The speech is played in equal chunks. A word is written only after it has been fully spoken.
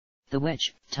The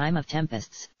Witch, Time of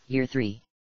Tempests, Year 3.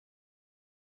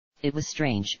 It was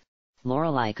strange.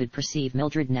 Lorelei could perceive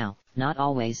Mildred now, not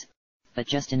always, but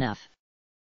just enough.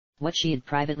 What she had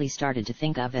privately started to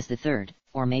think of as the third,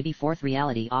 or maybe fourth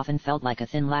reality often felt like a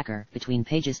thin lacquer between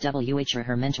pages.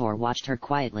 Her mentor watched her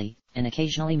quietly, and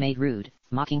occasionally made rude,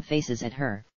 mocking faces at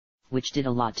her, which did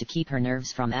a lot to keep her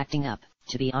nerves from acting up,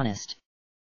 to be honest.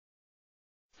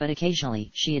 But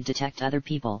occasionally she'd detect other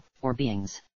people, or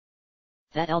beings.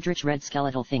 That eldritch red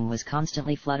skeletal thing was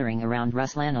constantly fluttering around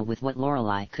Ruslana with what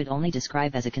Lorelei could only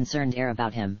describe as a concerned air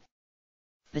about him.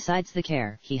 Besides the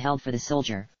care he held for the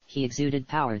soldier, he exuded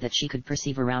power that she could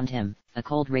perceive around him, a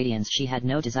cold radiance she had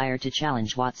no desire to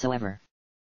challenge whatsoever.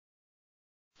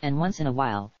 And once in a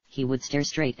while, he would stare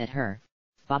straight at her,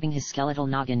 bobbing his skeletal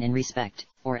noggin in respect,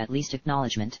 or at least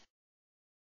acknowledgement.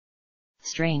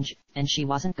 Strange, and she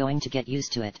wasn't going to get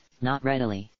used to it, not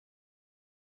readily.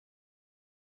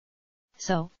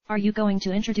 "So, are you going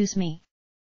to introduce me?"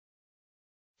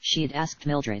 she had asked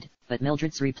Mildred, but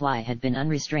Mildred's reply had been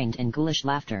unrestrained and ghoulish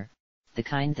laughter, the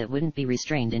kind that wouldn't be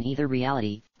restrained in either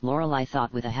reality, Lorelei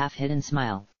thought with a half-hidden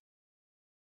smile.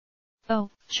 "Oh,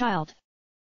 child.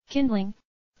 Kindling.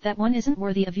 That one isn't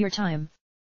worthy of your time.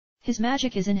 His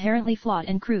magic is inherently flawed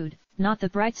and crude, not the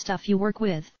bright stuff you work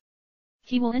with.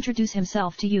 He will introduce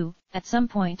himself to you, at some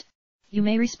point. You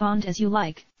may respond as you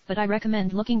like, but I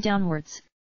recommend looking downwards."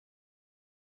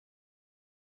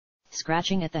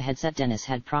 Scratching at the headset Dennis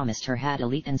had promised her had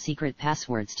elite and secret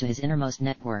passwords to his innermost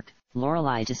network,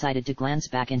 Lorelei decided to glance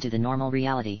back into the normal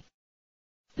reality.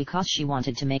 Because she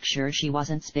wanted to make sure she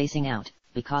wasn't spacing out,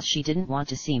 because she didn't want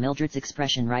to see Mildred's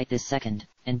expression right this second,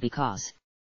 and because...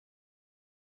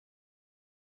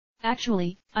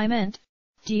 "Actually, I meant,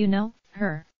 do you know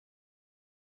her?"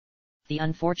 The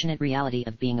unfortunate reality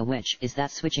of being a witch is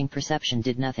that switching perception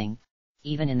did nothing.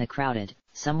 Even in the crowded,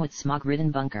 somewhat smog-ridden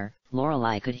bunker,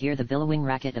 Lorelei could hear the billowing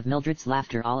racket of Mildred's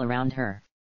laughter all around her.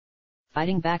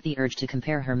 Fighting back the urge to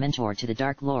compare her mentor to the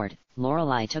Dark Lord,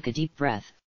 Lorelei took a deep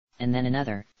breath, and then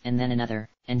another,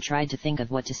 and tried to think of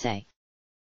what to say.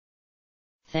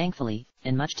 Thankfully,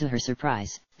 and much to her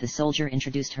surprise, the soldier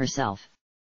introduced herself.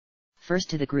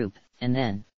 First to the group, and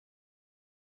then...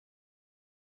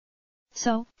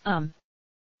 "So,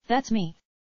 that's me.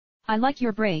 I like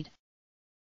your braid."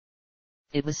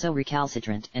 It was so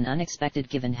recalcitrant and unexpected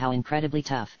given how incredibly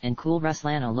tough and cool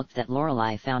Ruslana looked that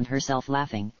Lorelei found herself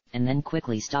laughing, and then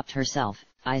quickly stopped herself,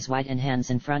 eyes wide and hands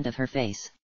in front of her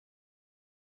face.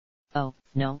 Oh,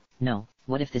 no,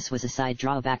 what if this was a side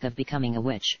drawback of becoming a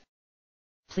witch?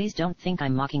 Please don't think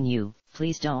I'm mocking you,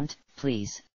 please don't,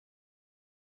 please.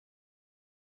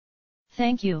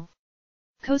 "Thank you.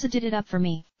 Koza did it up for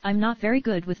me. I'm not very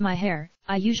good with my hair,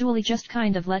 I usually just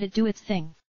kind of let it do its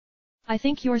thing. I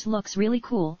think yours looks really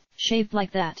cool, shaved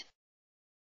like that."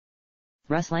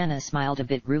 Ruslana smiled a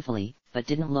bit ruefully, but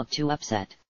didn't look too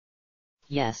upset.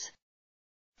 Yes.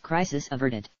 Crisis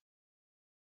averted.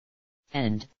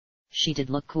 And she did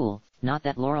look cool, not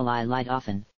that Lorelei lied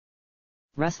often.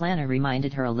 Ruslana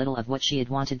reminded her a little of what she had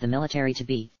wanted the military to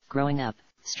be, growing up,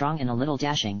 strong and a little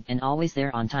dashing and always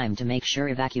there on time to make sure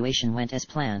evacuation went as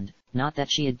planned, not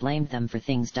that she had blamed them for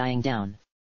things dying down.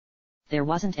 There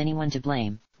wasn't anyone to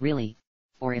blame, really.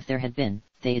 Or if there had been,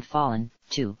 they had fallen,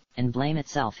 too, and blame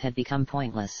itself had become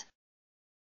pointless.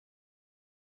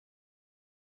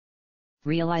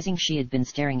 Realizing she had been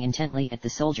staring intently at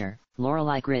the soldier,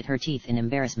 Lorelei grit her teeth in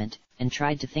embarrassment, and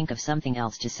tried to think of something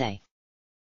else to say.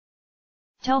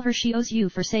 "Tell her she owes you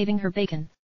for saving her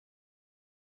bacon."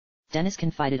 Dennis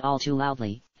confided all too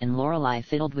loudly, and Lorelei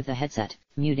fiddled with the headset,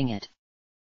 muting it.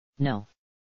 "No.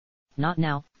 Not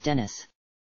now, Dennis.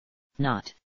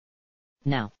 Not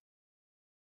now."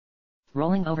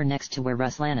 Rolling over next to where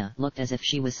Ruslana looked as if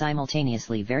she was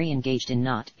simultaneously very engaged in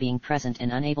not being present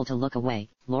and unable to look away,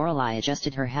 Lorelei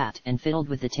adjusted her hat and fiddled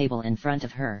with the table in front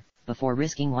of her, before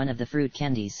risking one of the fruit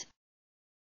candies.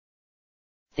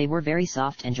 They were very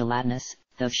soft and gelatinous,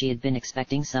 though she had been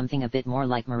expecting something a bit more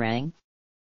like meringue.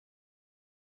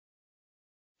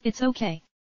 "It's okay.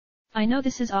 I know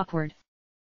this is awkward.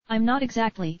 I'm not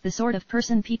exactly the sort of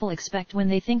person people expect when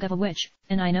they think of a witch,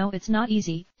 and I know it's not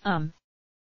easy,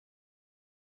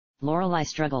 Lorelei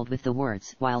struggled with the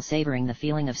words while savoring the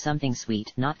feeling of something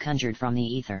sweet not conjured from the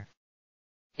ether.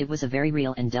 It was a very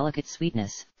real and delicate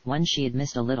sweetness, one she had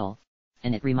missed a little,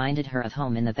 and it reminded her of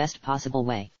home in the best possible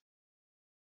way.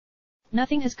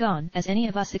 "Nothing has gone as any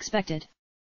of us expected.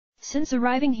 Since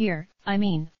arriving here, I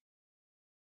mean.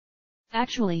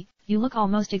 Actually, you look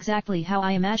almost exactly how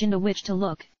I imagined a witch to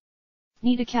look.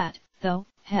 Need a cat, though,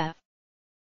 heh?"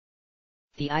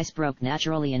 The ice broke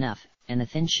naturally enough, and the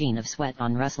thin sheen of sweat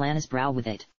on Ruslana's brow with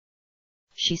it.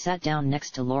 She sat down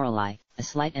next to Lorelei, a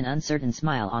slight and uncertain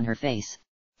smile on her face.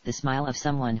 The smile of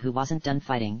someone who wasn't done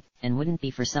fighting, and wouldn't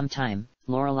be for some time,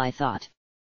 Lorelei thought.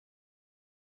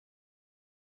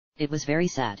 It was very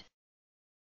sad.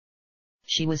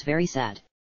 She was very sad.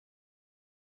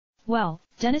 Well,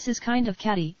 Dennis is kind of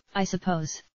catty, I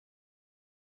suppose.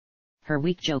 Her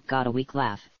weak joke got a weak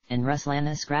laugh, and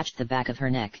Ruslana scratched the back of her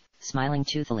neck, smiling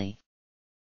toothily.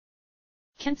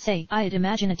 Can't say I'd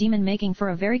imagine a demon making for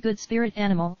a very good spirit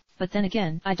animal, but then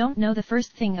again I don't know the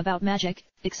first thing about magic,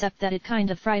 except that it kind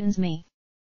of frightens me.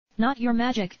 Not your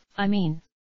magic, I mean.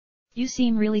 You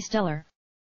seem really stellar.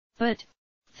 But,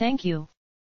 thank you.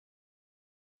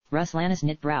 Ruslana's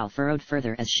knit brow furrowed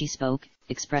further as she spoke,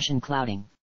 expression clouding.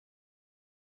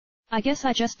 I guess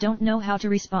I just don't know how to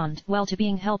respond well to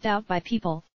being helped out by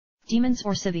people, demons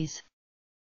or civvies.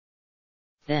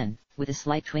 Then, with a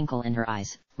slight twinkle in her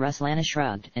eyes, Ruslana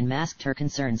shrugged and masked her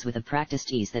concerns with a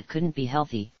practiced ease that couldn't be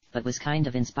healthy, but was kind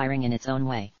of inspiring in its own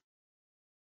way.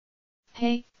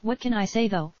 Hey, what can I say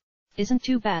though? Isn't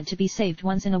too bad to be saved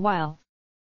once in a while.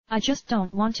 I just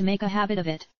don't want to make a habit of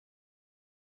it.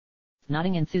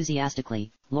 Nodding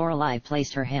enthusiastically, Lorelei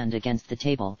placed her hand against the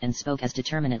table and spoke as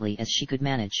determinedly as she could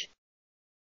manage.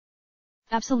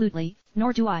 Absolutely,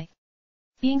 nor do I.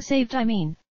 Being saved I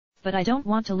mean. But I don't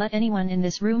want to let anyone in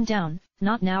this room down,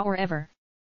 not now or ever.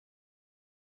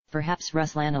 Perhaps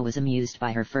Ruslana was amused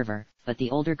by her fervor, but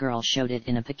the older girl showed it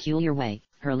in a peculiar way,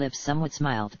 her lips somewhat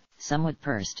smiled, somewhat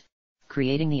pursed,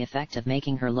 creating the effect of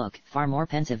making her look far more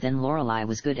pensive than Lorelei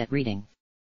was good at reading.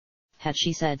 Had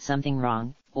she said something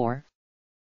wrong, or?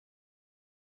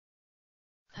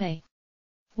 Hey.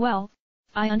 Well,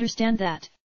 I understand that.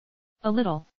 A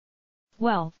little.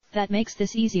 Well, that makes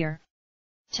this easier.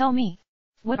 Tell me,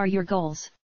 what are your goals?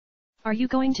 Are you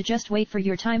going to just wait for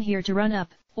your time here to run up,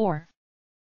 or?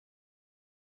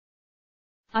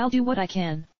 I'll do what I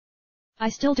can. I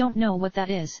still don't know what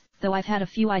that is, though I've had a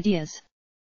few ideas.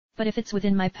 But if it's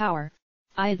within my power,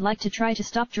 I'd like to try to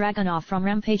stop Dragunov from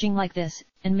rampaging like this,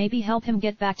 and maybe help him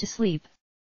get back to sleep.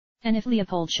 And if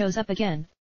Leopold shows up again,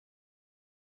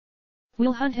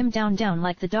 we'll hunt him down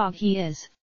like the dog he is.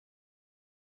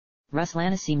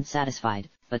 Ruslana seemed satisfied,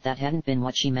 but that hadn't been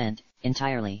what she meant,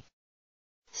 entirely.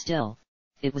 Still,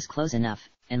 it was close enough,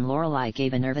 and Lorelei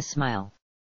gave a nervous smile.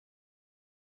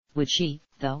 Would she,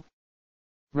 though?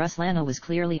 Ruslana was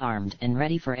clearly armed and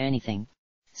ready for anything.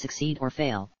 Succeed or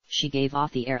fail, she gave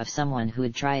off the air of someone who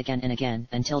would try again and again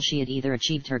until she had either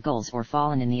achieved her goals or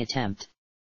fallen in the attempt.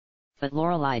 But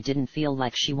Lorelei didn't feel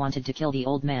like she wanted to kill the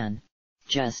old man.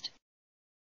 Just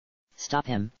stop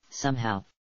him, somehow.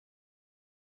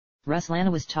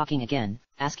 Ruslana was talking again,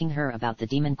 asking her about the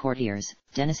demon courtiers.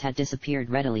 Dennis had disappeared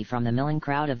readily from the milling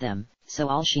crowd of them, so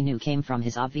all she knew came from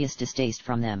his obvious distaste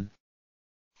from them.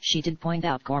 She did point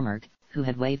out Gormurg, who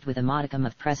had waved with a modicum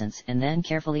of presence and then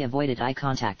carefully avoided eye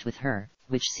contact with her,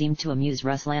 which seemed to amuse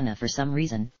Ruslana for some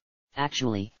reason.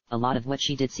 Actually, a lot of what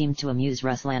she did seemed to amuse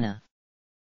Ruslana.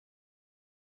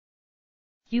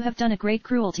 You have done a great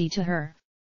cruelty to her.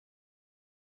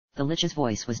 The Lich's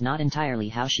voice was not entirely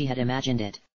how she had imagined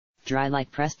it. Dry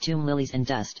like pressed tomb lilies and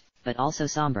dust, but also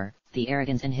somber. The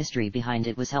arrogance and history behind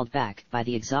it was held back by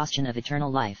the exhaustion of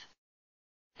eternal life.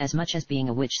 As much as being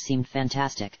a witch seemed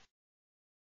fantastic.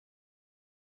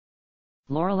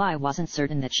 Lorelei wasn't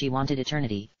certain that she wanted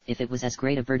eternity, if it was as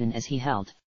great a burden as he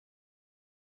held.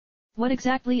 What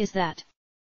exactly is that?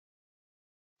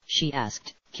 She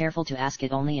asked, careful to ask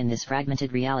it only in this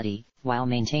fragmented reality, while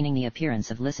maintaining the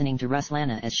appearance of listening to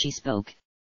Ruslana as she spoke.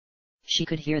 She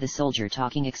could hear the soldier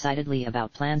talking excitedly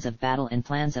about plans of battle and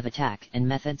plans of attack and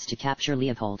methods to capture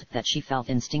Leopold that she felt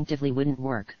instinctively wouldn't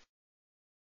work.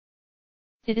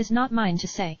 It is not mine to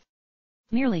say.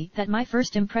 Merely that my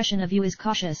first impression of you is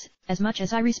cautious, as much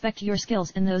as I respect your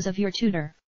skills and those of your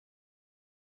tutor.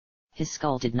 His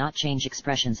skull did not change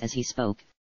expressions as he spoke.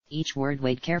 Each word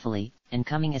weighed carefully, and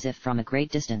coming as if from a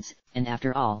great distance, and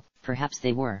after all, perhaps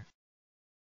they were.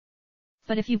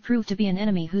 But if you prove to be an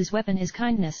enemy whose weapon is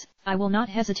kindness, I will not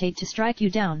hesitate to strike you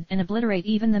down and obliterate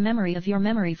even the memory of your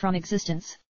memory from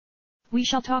existence. We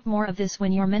shall talk more of this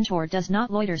when your mentor does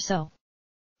not loiter so.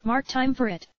 Mark time for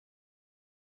it.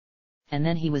 And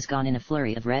then he was gone in a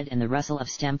flurry of red and the rustle of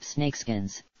stamped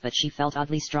snakeskins, but she felt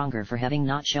oddly stronger for having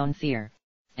not shown fear.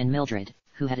 And Mildred,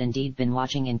 who had indeed been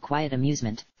watching in quiet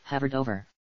amusement, hovered over.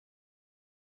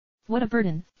 What a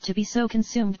burden, to be so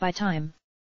consumed by time.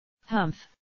 Humph.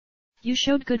 You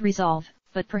showed good resolve,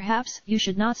 but perhaps you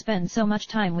should not spend so much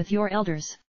time with your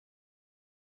elders.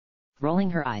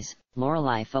 Rolling her eyes,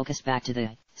 Lorelei focused back to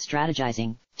the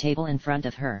strategizing table in front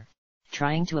of her.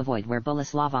 trying to avoid where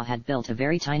Boleslava had built a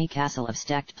very tiny castle of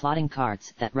stacked plotting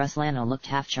cards that Ruslana looked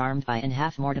half charmed by and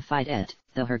half mortified at,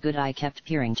 though her good eye kept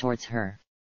peering towards her.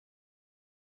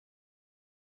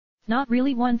 Not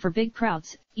really one for big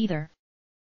crowds, either.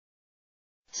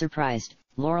 Surprised,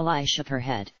 Lorelei shook her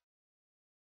head.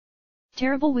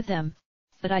 Terrible with them,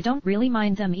 but I don't really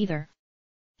mind them either.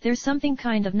 There's something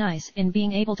kind of nice in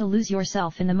being able to lose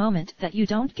yourself in the moment that you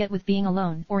don't get with being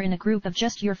alone or in a group of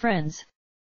just your friends.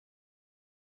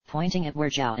 Pointing at where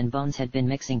Zhao and Bones had been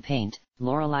mixing paint,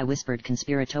 Lorelei whispered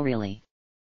conspiratorially.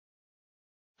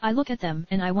 I look at them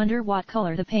and I wonder what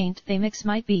color the paint they mix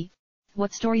might be,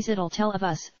 what stories it'll tell of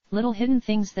us, little hidden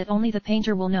things that only the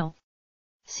painter will know.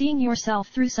 Seeing yourself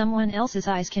through someone else's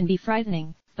eyes can be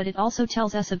frightening, but it also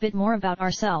tells us a bit more about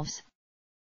ourselves.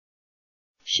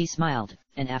 She smiled,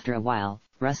 and after a while,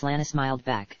 Ruslana smiled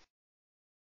back.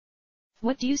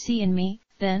 What do you see in me,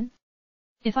 then?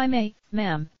 If I may,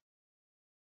 ma'am.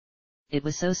 It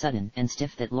was so sudden and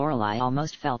stiff that Lorelei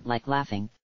almost felt like laughing,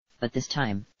 but this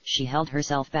time, she held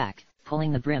herself back,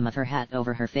 pulling the brim of her hat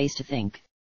over her face to think.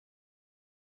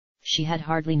 She had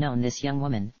hardly known this young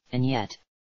woman, and yet...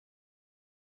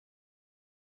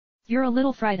 You're a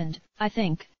little frightened, I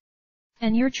think.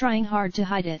 And you're trying hard to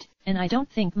hide it, and I don't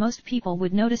think most people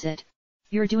would notice it.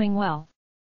 You're doing well.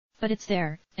 But it's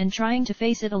there, and trying to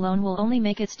face it alone will only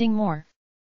make it sting more.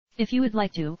 If you would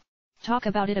like to, talk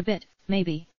about it a bit,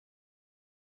 maybe.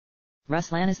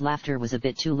 Ruslana's laughter was a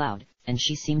bit too loud, and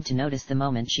she seemed to notice the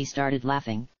moment she started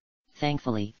laughing.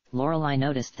 Thankfully, Lorelei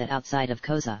noticed that outside of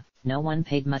Koza, no one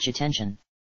paid much attention.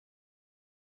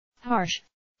 Harsh.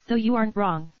 Though you aren't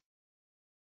wrong.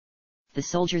 The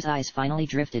soldier's eyes finally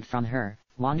drifted from her,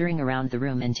 wandering around the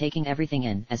room and taking everything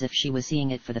in as if she was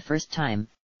seeing it for the first time.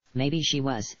 Maybe she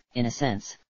was, in a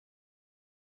sense.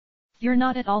 You're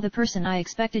not at all the person I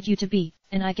expected you to be,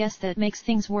 and I guess that makes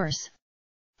things worse.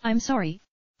 I'm sorry.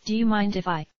 Do you mind if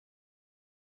I...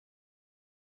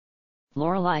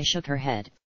 Lorelei shook her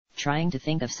head, trying to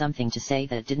think of something to say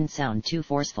that didn't sound too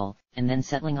forceful, and then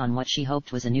settling on what she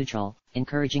hoped was a neutral,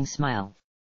 encouraging smile.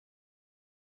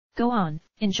 Go on,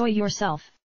 enjoy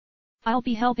yourself. I'll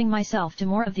be helping myself to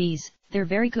more of these, they're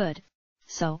very good.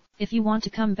 So, if you want to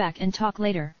come back and talk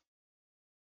later.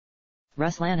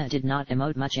 Ruslana did not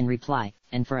emote much in reply,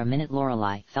 and for a minute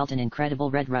Lorelei felt an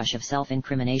incredible red rush of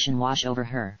self-incrimination wash over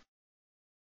her.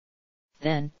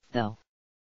 Then, though.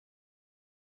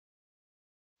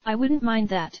 I wouldn't mind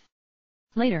that.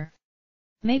 Later.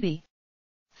 Maybe.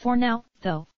 For now,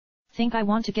 though, think I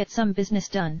want to get some business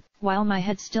done, while my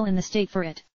head's still in the state for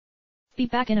it. Be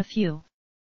back in a few.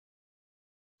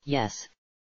 Yes.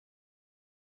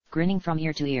 Grinning from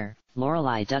ear to ear,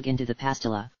 Lorelei dug into the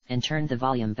pastilla, and turned the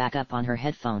volume back up on her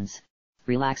headphones,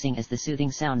 relaxing as the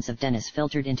soothing sounds of Dennis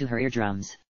filtered into her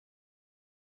eardrums.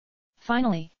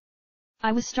 Finally.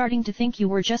 I was starting to think you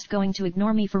were just going to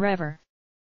ignore me forever.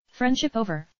 Friendship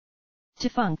over.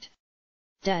 Defunct.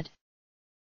 Dead.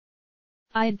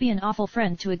 I'd be an awful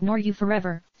friend to ignore you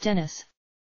forever, Dennis.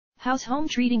 How's home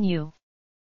treating you?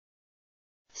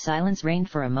 Silence reigned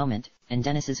for a moment, and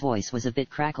Dennis's voice was a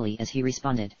bit crackly as he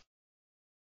responded.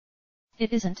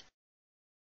 It isn't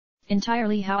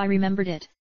entirely how I remembered it.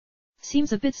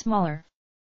 Seems a bit smaller.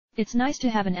 It's nice to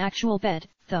have an actual bed,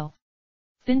 though.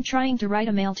 Been trying to write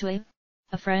a mail to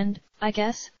a friend, I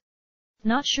guess?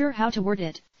 Not sure how to word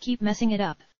it, keep messing it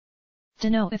up.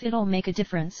 Dunno if it'll make a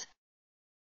difference.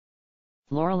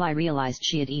 Lorelei realized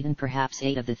she had eaten perhaps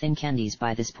 8 of the thin candies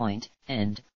by this point,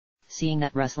 and, seeing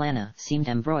that Ruslana seemed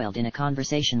embroiled in a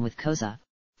conversation with Koza,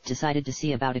 decided to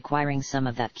see about acquiring some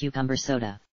of that cucumber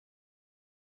soda.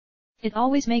 It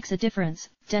always makes a difference,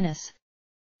 Dennis.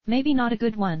 Maybe not a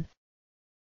good one.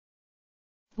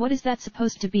 What is that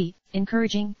supposed to be,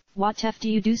 encouraging? What F do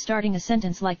you do starting a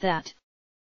sentence like that?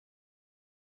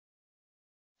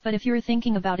 But if you're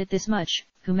thinking about it this much,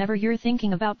 whomever you're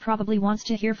thinking about probably wants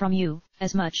to hear from you,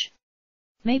 as much.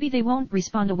 Maybe they won't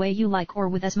respond a way you like or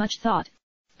with as much thought,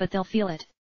 but they'll feel it.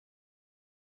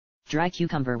 Dry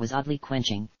cucumber was oddly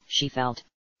quenching, she felt.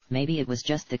 Maybe it was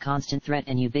just the constant threat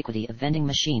and ubiquity of vending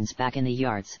machines back in the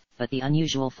yards, but the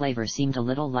unusual flavor seemed a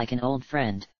little like an old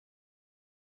friend.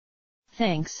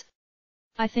 Thanks.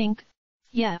 I think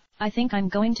I'm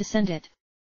going to send it.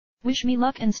 Wish me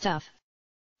luck and stuff.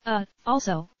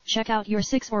 Also, check out your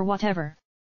 6 or whatever.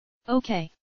 Okay.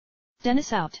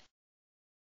 Dennis out.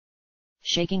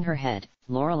 Shaking her head,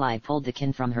 Lorelei pulled the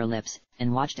kin from her lips,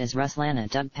 and watched as Ruslana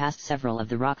dug past several of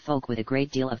the rock folk with a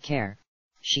great deal of care.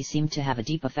 She seemed to have a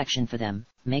deep affection for them,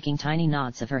 making tiny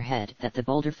nods of her head that the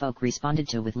bolder folk responded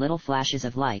to with little flashes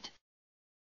of light.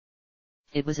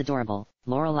 It was adorable,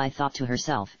 Lorelei thought to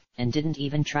herself, and didn't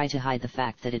even try to hide the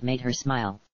fact that it made her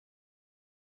smile.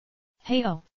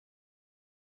 Hey-oh!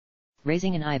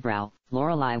 Raising an eyebrow,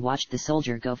 Lorelei watched the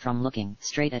soldier go from looking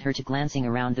straight at her to glancing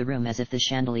around the room as if the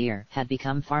chandelier had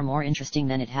become far more interesting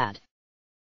than it had.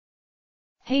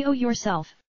 Hey-oh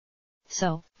yourself!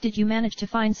 So, did you manage to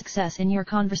find success in your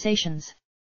conversations?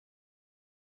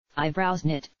 Eyebrows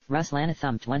knit, Ruslana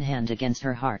thumped one hand against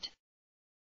her heart.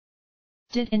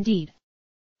 Did indeed.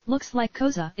 Looks like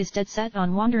Koza is dead set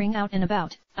on wandering out and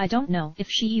about. I don't know if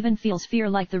she even feels fear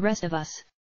like the rest of us.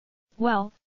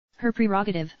 Well, her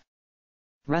prerogative.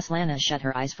 Ruslana shut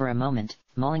her eyes for a moment,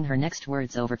 mulling her next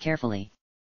words over carefully.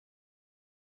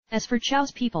 As for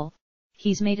Chow's people,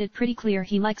 he's made it pretty clear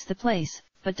he likes the place,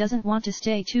 but doesn't want to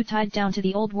stay too tied down to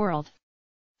the old world.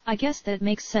 I guess that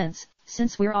makes sense,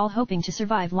 since we're all hoping to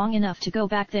survive long enough to go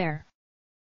back there.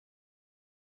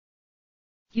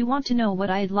 You want to know what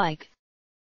I'd like?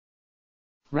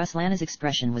 Ruslana's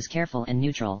expression was careful and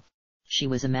neutral. She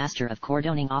was a master of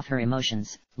cordoning off her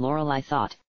emotions, Lorelei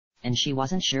thought, and she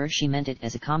wasn't sure she meant it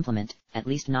as a compliment, at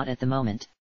least not at the moment.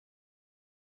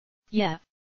 Yeah.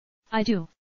 I do.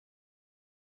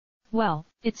 Well,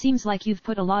 it seems like you've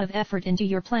put a lot of effort into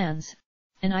your plans,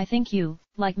 and I think you,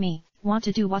 like me, want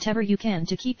to do whatever you can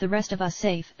to keep the rest of us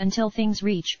safe until things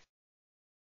reach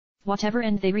whatever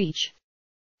end they reach.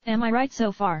 Am I right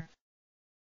so far?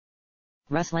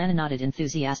 Ruslana nodded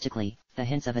enthusiastically, the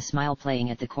hints of a smile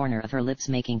playing at the corner of her lips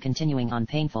making continuing on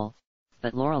painful,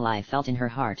 but Lorelei felt in her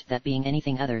heart that being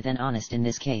anything other than honest in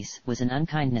this case was an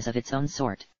unkindness of its own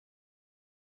sort.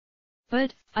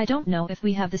 But, I don't know if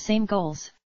we have the same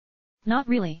goals. Not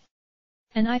really.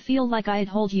 And I feel like I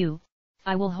hold you.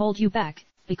 I will hold you back,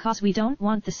 because we don't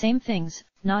want the same things,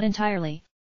 not entirely.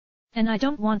 And I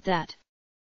don't want that.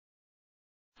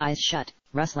 Eyes shut,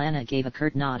 Ruslana gave a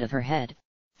curt nod of her head,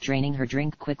 draining her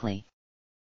drink quickly.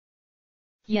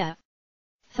 Yeah.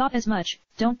 Thought as much,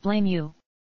 don't blame you.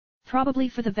 Probably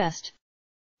for the best.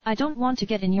 I don't want to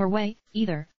get in your way,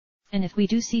 either, and if we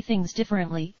do see things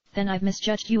differently, then I've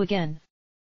misjudged you again.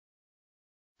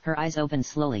 Her eyes opened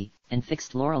slowly, and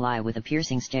fixed Lorelei with a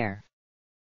piercing stare.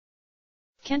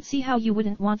 Can't see how you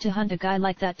wouldn't want to hunt a guy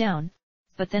like that down,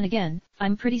 but then again,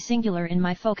 I'm pretty singular in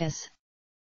my focus.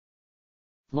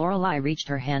 Lorelei reached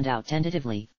her hand out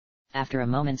tentatively. After a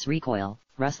moment's recoil,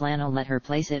 Ruslana let her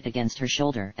place it against her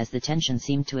shoulder as the tension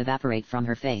seemed to evaporate from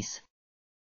her face.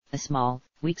 A small,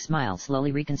 weak smile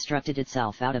slowly reconstructed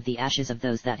itself out of the ashes of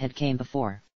those that had came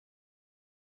before.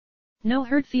 No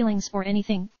hurt feelings or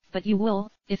anything, but you will,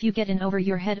 if you get in over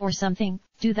your head or something,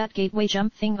 do that gateway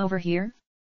jump thing over here?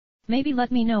 Maybe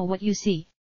let me know what you see.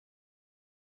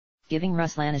 Giving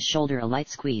Ruslana's shoulder a light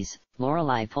squeeze,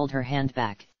 Lorelei pulled her hand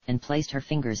back, and placed her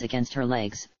fingers against her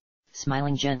legs,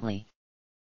 smiling gently.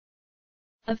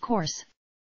 Of course.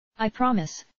 I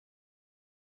promise.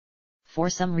 For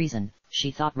some reason,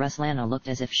 she thought Ruslana looked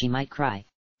as if she might cry,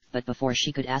 but before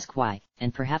she could ask why,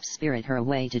 and perhaps spirit her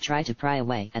away to try to pry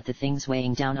away at the things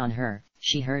weighing down on her,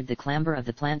 she heard the clamber of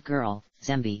the plant girl,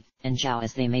 Zemby, and Zhao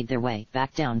as they made their way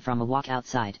back down from a walk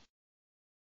outside.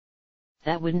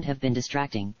 That wouldn't have been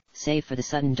distracting, save for the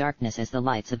sudden darkness as the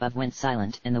lights above went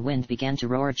silent and the wind began to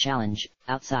roar a challenge,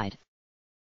 outside.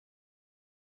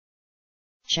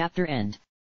 Chapter end.